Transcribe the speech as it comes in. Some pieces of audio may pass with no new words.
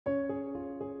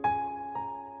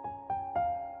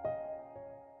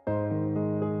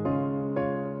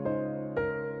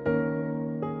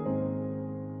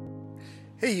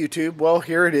Hey YouTube, well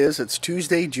here it is. It's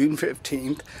Tuesday, June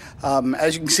 15th.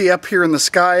 As you can see up here in the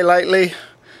sky lately,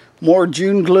 more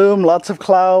June gloom, lots of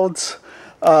clouds.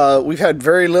 We've had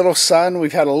very little sun.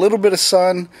 We've had a little bit of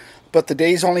sun, but the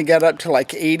days only got up to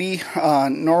like 80.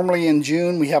 Normally in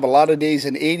June we have a lot of days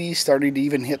in 80s, starting to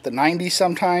even hit the 90s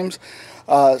sometimes.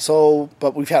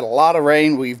 But we've had a lot of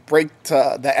rain. We've braked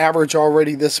the average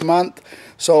already this month.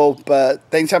 But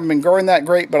things haven't been growing that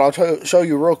great, but I'll show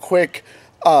you real quick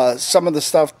some of the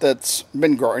stuff that's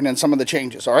been growing and some of the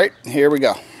changes. Alright, here we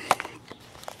go.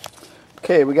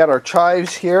 Okay, we got our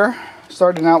chives here,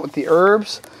 starting out with the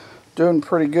herbs. Doing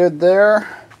pretty good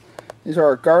there. These are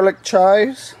our garlic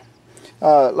chives.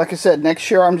 Like I said, next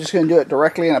year I'm just going to do it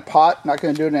directly in a pot. Not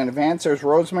going to do it in advance. There's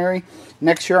rosemary.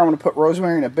 Next year I'm going to put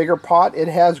rosemary in a bigger pot. It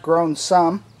has grown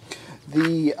some.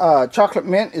 The chocolate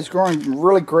mint is growing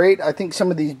really great. I think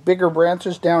some of these bigger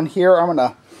branches down here I'm going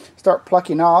to start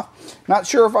plucking off. Not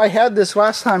sure if I had this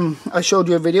last time I showed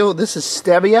you a video. This is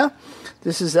stevia.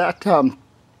 This is that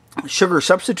sugar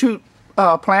substitute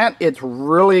plant. It's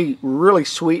really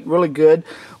sweet, really good.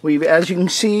 As you can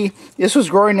see, this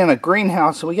was growing in a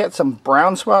greenhouse, so we got some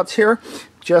brown spots here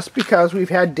just because we've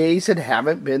had days that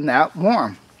haven't been that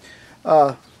warm.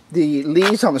 The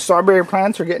leaves on the strawberry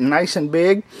plants are getting nice and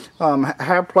big. I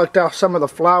have plucked off some of the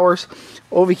flowers.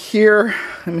 Over here,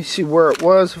 let me see where it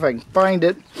was, if I can find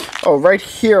it. Oh, right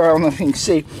here, I don't know if you can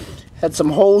see, had some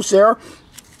holes there.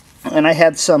 And I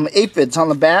had some aphids on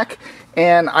the back.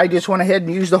 And I just went ahead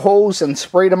and used the hose and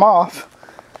sprayed them off.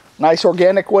 Nice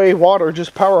organic way, water,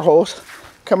 just power hose.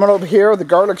 Coming over here, the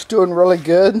garlic's doing really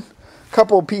good. A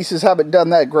couple of pieces haven't done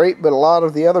that great, but a lot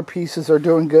of the other pieces are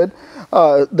doing good.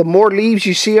 The more leaves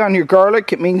you see on your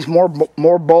garlic, it means more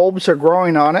bulbs are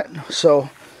growing on it. So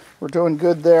we're doing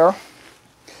good there.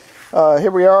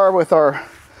 Here we are with our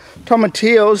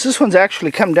tomatillos. This one's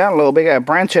actually come down a little bit. I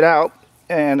branch it out,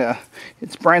 and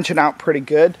it's branching out pretty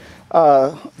good.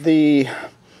 The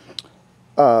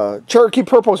Cherokee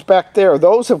purples back there,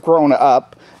 those have grown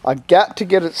up. I've got to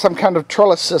get some kind of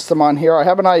trellis system on here. I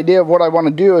have an idea of what I want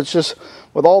to do. It's just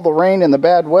with all the rain and the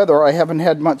bad weather, I haven't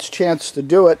had much chance to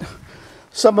do it.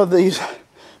 Some of these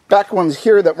back ones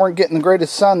here that weren't getting the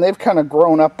greatest sun, they've kind of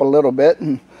grown up a little bit.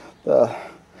 And the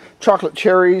chocolate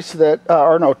cherries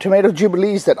tomato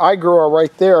jubilees that I grew are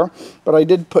right there. But I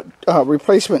did put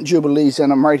replacement jubilees in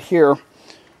them right here.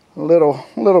 A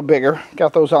little bigger.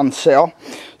 Got those on sale.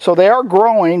 So they are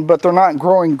growing, but they're not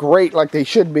growing great like they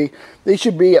should be. They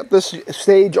should be at this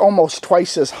stage almost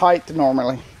twice as height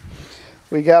normally.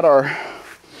 We got our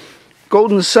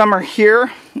golden summer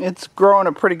here. It's growing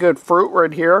a pretty good fruit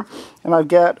right here. And I've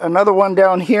got another one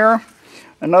down here,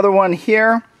 another one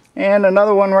here, and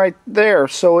another one right there.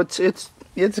 So it's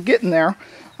getting there.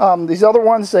 These other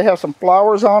ones, they have some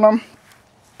flowers on them.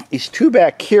 These two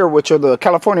back here, which are the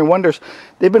California Wonders,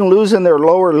 they've been losing their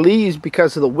lower leaves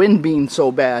because of the wind being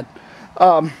so bad.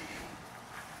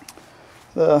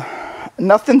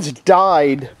 Nothing's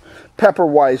died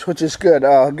pepper-wise, which is good.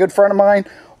 A good friend of mine,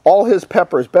 all his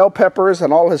peppers, bell peppers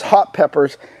and all his hot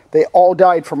peppers, they all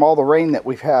died from all the rain that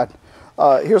we've had.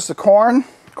 Here's the corn.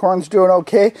 Corn's doing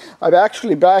okay. I've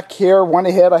actually back here went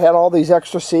ahead, I had all these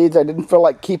extra seeds. I didn't feel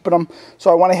like keeping them, so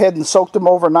I went ahead and soaked them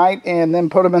overnight and then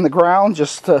put them in the ground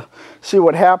just to see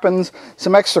what happens.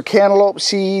 Some extra cantaloupe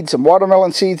seeds, some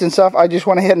watermelon seeds and stuff. I just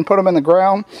went ahead and put them in the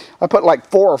ground. I put like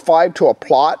 4 or 5 to a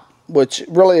plot, which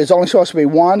really is only supposed to be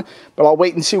 1, but I'll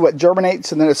wait and see what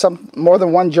germinates, and then if more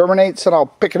than 1 germinates, then I'll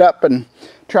pick it up and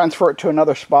transfer it to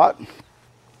another spot.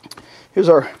 Here's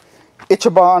our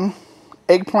Ichiban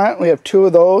eggplant. We have 2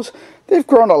 of those. They've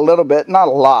grown a little bit, not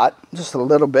a lot, just a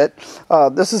little bit.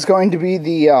 This is going to be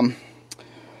the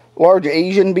large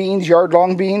Asian beans,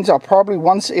 yard-long beans. I'll probably,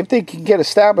 if they can get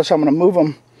established, I'm going to move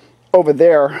them over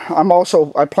there.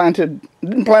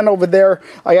 Didn't plant over there.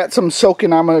 I got some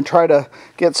soaking. I'm going to try to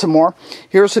get some more.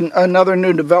 Here's another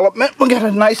new development. We got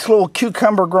a nice little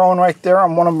cucumber growing right there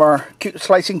on one of our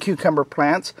slicing cucumber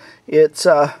plants. It's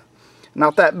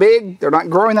not that big. They're not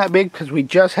growing that big because we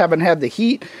just haven't had the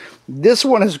heat. This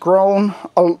one has grown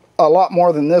a lot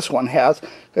more than this one has,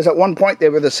 because at one point they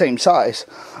were the same size.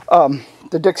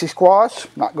 The Dixie squash,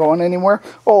 not going anywhere.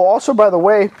 Oh, also, by the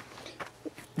way,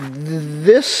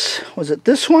 was it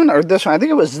this one or this one? I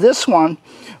think it was this one,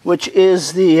 which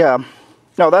is the,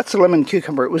 no, that's the lemon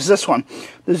cucumber. It was this one,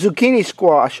 the zucchini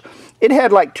squash. It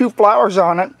had like 2 flowers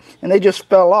on it, and they just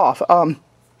fell off.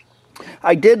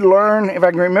 I did learn, if I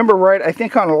can remember right, I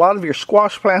think on a lot of your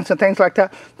squash plants and things like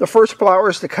that, the first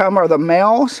flowers to come are the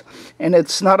males, and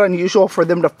it's not unusual for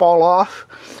them to fall off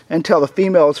until the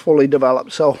female is fully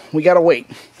developed. So we got to wait.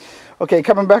 Okay,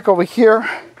 coming back over here,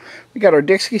 we got our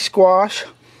Dixie squash.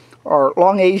 our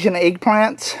long Asian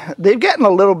eggplants. They've gotten a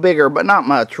little bigger, but not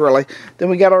much really. Then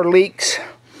we got our leeks.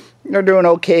 They're doing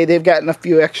okay. They've gotten a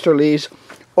few extra leaves.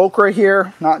 Okra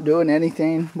here, not doing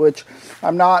anything, which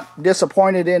I'm not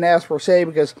disappointed in as per se,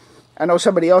 because I know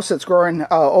somebody else that's growing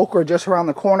okra just around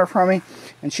the corner from me,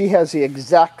 and she has the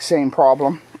exact same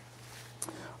problem.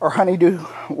 Our honeydew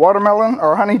watermelon,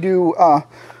 or honeydew,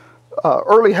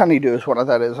 early honeydew is what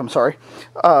that is, I'm sorry.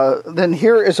 Then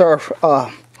here is our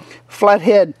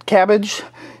flathead cabbage.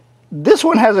 This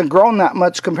one hasn't grown that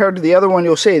much compared to the other one.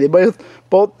 You'll see they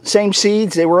both same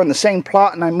seeds. They were in the same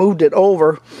plot, and I moved it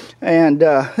over. And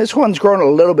this one's grown a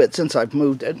little bit since I've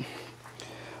moved it.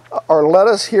 Our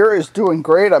lettuce here is doing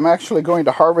great. I'm actually going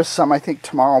to harvest some, I think,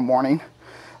 tomorrow morning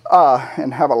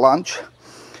and have a lunch.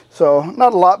 So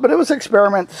not a lot, but it was an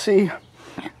experiment to see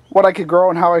what I could grow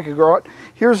and how I could grow it.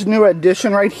 Here's a new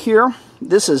addition right here.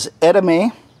 This is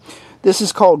edamame. This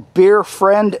is called Beer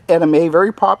Friend edamame,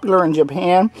 very popular in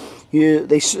Japan. Here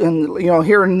in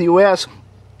the U.S.,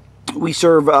 we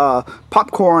serve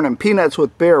popcorn and peanuts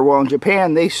with beer. Well, in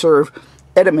Japan, they serve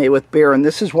edamame with beer, and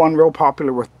this is one real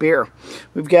popular with beer.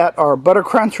 We've got our butter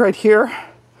crunch right here,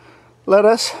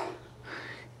 lettuce,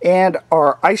 and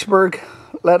our iceberg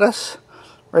lettuce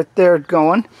right there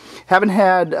going. Haven't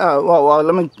had, well,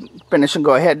 let me finish and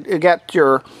go ahead. You got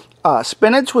your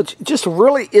spinach, which just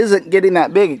really isn't getting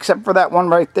that big, except for that one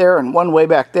right there and one way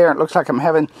back there. It looks like I'm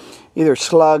having either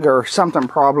slug or something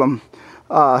problem,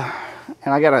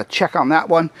 and I gotta check on that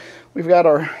one. We've got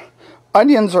our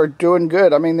onions are doing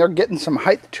good. I mean, they're getting some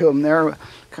height to them there.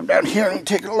 Come down here and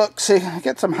take a look. See,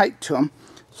 get some height to them.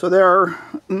 So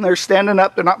they're standing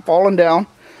up. They're not falling down.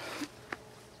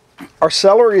 Our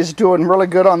celery is doing really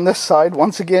good on this side.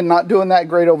 Once again, not doing that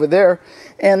great over there.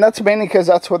 And that's mainly because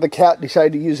that's where the cat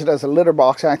decided to use it as a litter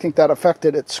box. And I think that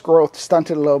affected its growth,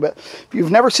 stunted a little bit. If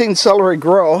you've never seen celery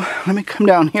grow, let me come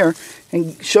down here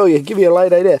and show you, give you a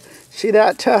light idea. See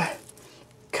that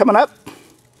coming up?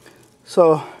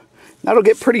 So that'll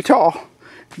get pretty tall.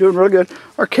 Doing really good.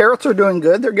 Our carrots are doing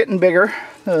good. They're getting bigger.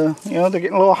 They're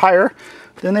getting a little higher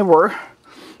than they were.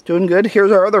 Doing good.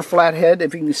 Here's our other flathead.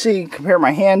 If you can see, compare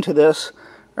my hand to this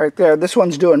right there. This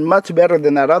one's doing much better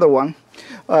than that other one.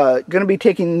 Going to be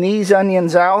taking these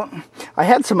onions out. I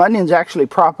had some onions actually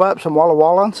prop up, some Walla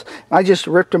Wallans. I just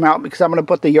ripped them out because I'm going to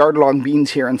put the yard-long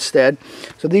beans here instead.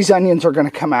 So these onions are going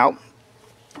to come out.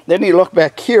 Then you look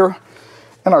back here,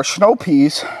 and our snow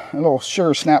peas, a little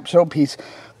sugar snap snow peas,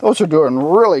 those are doing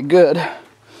really good.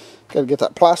 Got to get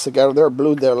that plastic out of there,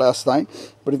 blued there last night.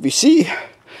 But if you see,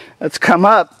 it's come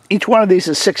up. Each one of these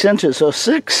is 6 inches. So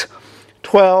 6,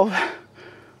 12,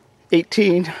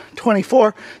 18,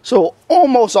 24. So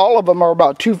almost all of them are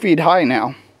about 2 feet high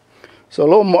now. So a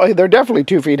little more, they're definitely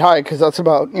 2 feet high, because that's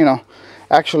about,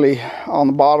 actually on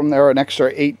the bottom there, an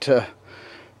extra 8 to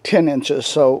 10 inches.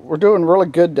 So we're doing really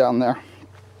good down there.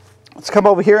 Let's come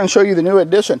over here and show you the new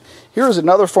addition. Here's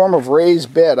another form of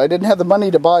raised bed. I didn't have the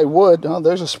money to buy wood. Oh,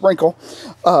 there's a sprinkle.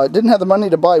 Didn't have the money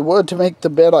to buy wood to make the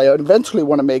bed I eventually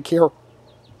want to make here.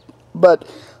 But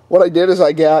what I did is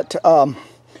I got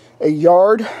a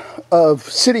yard of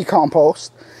city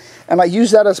compost, and I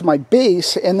used that as my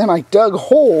base, and then I dug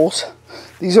holes.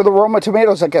 These are the Roma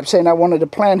tomatoes I kept saying I wanted to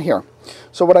plant here.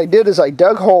 So what I did is I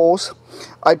dug holes.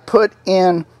 I put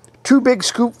in 2 big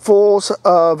scoopfuls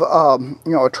of,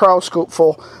 a trial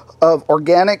scoopful of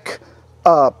organic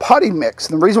potty mix.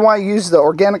 And the reason why I use the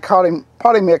organic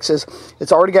potty mix is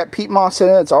it's already got peat moss in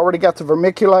it. It's already got the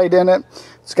vermiculite in it.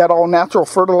 It's got all natural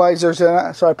fertilizers in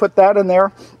it. So I put that in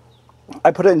there. I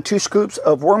put in 2 scoops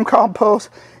of worm compost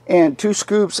and 2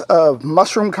 scoops of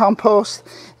mushroom compost.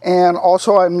 And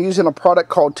also I'm using a product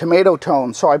called Tomato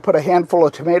Tone. So I put a handful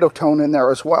of Tomato Tone in there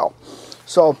as well.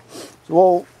 So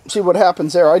we'll see what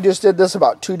happens there. I just did this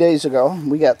about 2 days ago.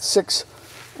 We got 6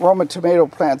 Roma tomato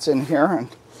plants in here, and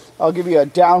I'll give you a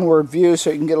downward view so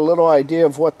you can get a little idea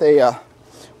of what they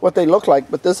look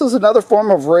like. But this is another form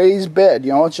of raised bed.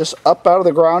 It's just up out of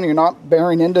the ground. You're not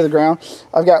bearing into the ground.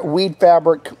 I've got weed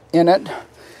fabric in it,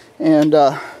 and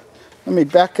let me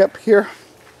back up here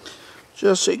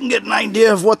just so you can get an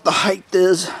idea of what the height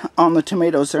is on the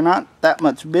tomatoes. They're not that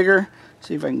much bigger.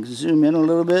 See if I can zoom in a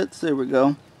little bit. There we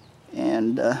go.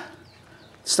 And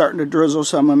it's starting to drizzle,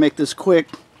 so I'm going to make this quick.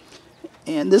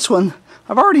 And this one,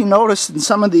 I've already noticed in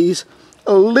some of these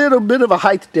a little bit of a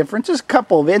height difference, just a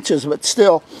couple of inches, but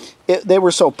still, they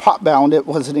were so pot bound it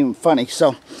wasn't even funny.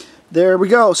 So there we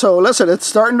go. So listen, it's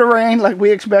starting to rain like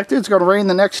we expected. It's going to rain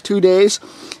the next 2 days.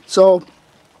 So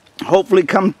hopefully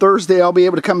come Thursday I'll be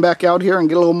able to come back out here and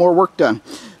get a little more work done.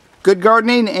 Good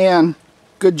gardening and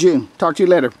good June. Talk to you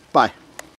later. Bye.